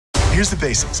Here's the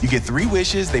basics. You get 3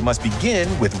 wishes. They must begin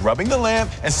with rubbing the lamp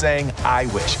and saying, I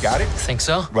wish. Got it? Think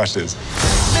so? Watch this.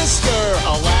 Mr.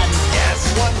 Aladdin,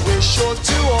 yes, 1 wish or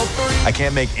 2 or 3. I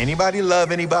can't make anybody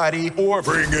love anybody Or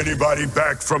bring anybody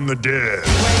back from the dead.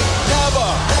 Never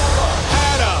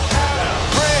had a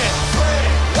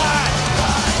friend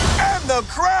like. and the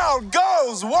crowd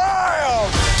goes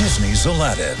wild. Disney's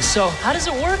Aladdin. So, how does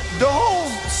it work? The whole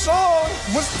song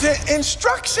was the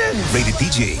instructions. Rated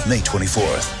PG, May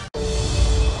 24th.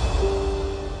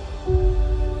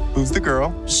 Who's the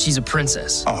girl? She's a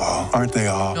princess. Oh, aren't they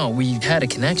all? No, we had a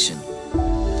connection.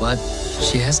 But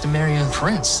she has to marry a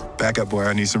prince. Back up, boy.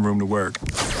 I need some room to work.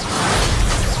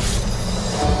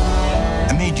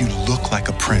 I made you look like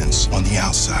a prince on the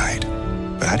outside,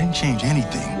 but I didn't change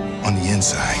anything on the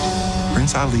inside.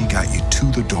 Prince Ali got you to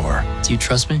the door, Do you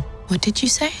trust me? What did you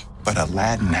say? but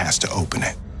Aladdin has to open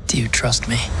it. Do you trust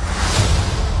me?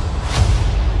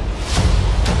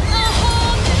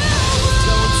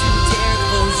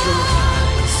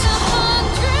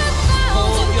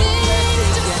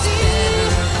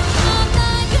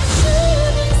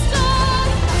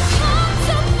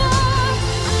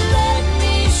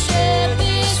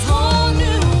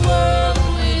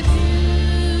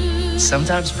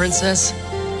 Sometimes, princess,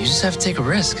 you just have to take a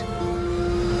risk.